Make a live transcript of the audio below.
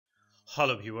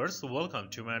Hello viewers, welcome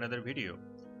to my another video.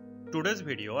 Today's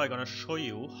video I'm gonna show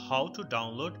you how to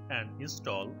download and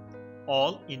install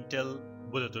all Intel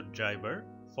Bluetooth driver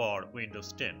for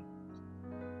Windows 10.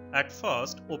 At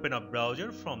first, open a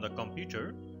browser from the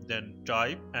computer, then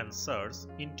type and search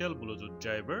Intel Bluetooth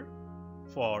driver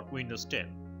for Windows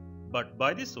 10. But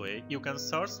by this way, you can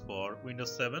search for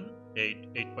Windows 7,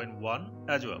 8, 8.1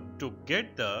 as well. To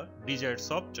get the desired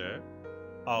software,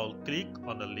 I'll click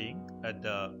on the link at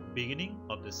the beginning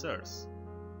of the search.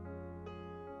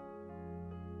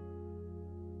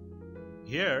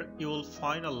 Here you will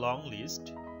find a long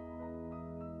list,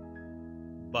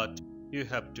 but you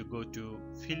have to go to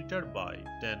filter by,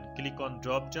 then click on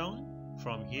drop down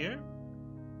from here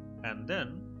and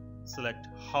then select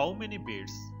how many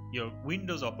bits your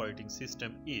Windows operating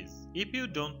system is. If you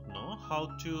don't know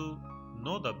how to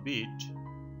know the bit,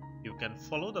 you can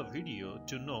follow the video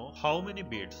to know how many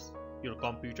bits your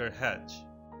computer has.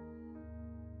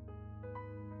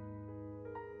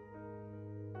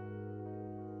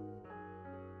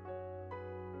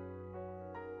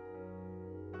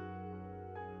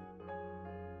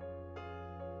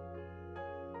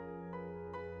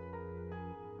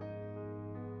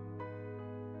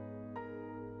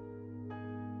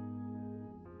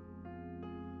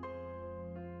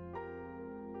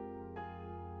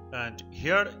 And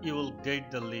here you will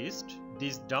get the list.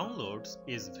 These downloads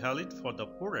is valid for the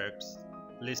products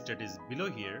listed is below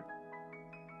here,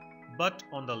 but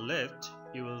on the left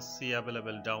you will see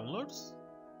available downloads.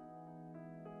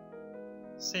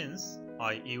 Since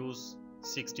I use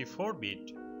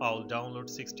 64-bit, I'll download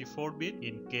 64-bit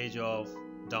in case of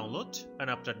download, and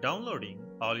after downloading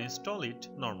I'll install it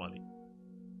normally.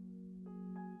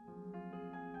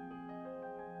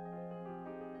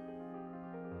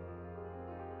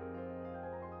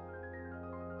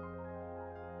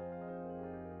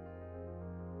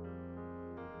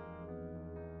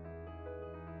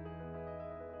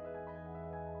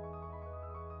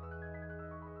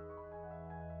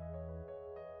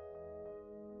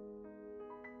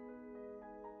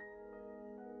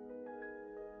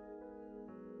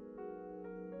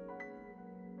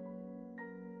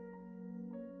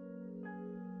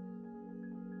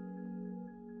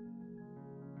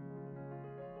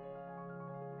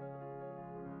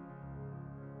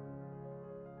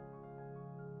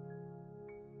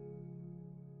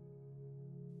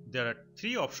 There are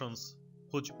three options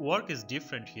whose work is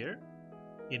different here.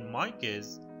 In my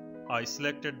case, I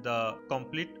selected the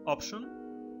complete option.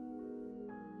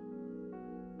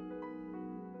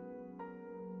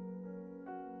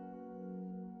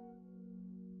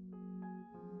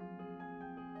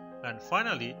 And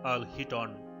finally, I'll hit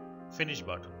on finish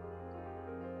button.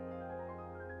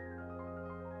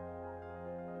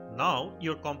 Now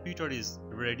your computer is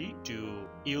ready to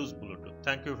use Bluetooth.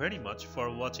 Thank you very much for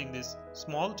watching this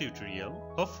small tutorial.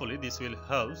 Hopefully this will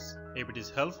help. If it is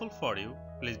helpful for you,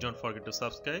 please don't forget to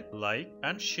subscribe, like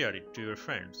and share it to your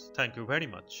friends. Thank you very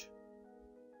much.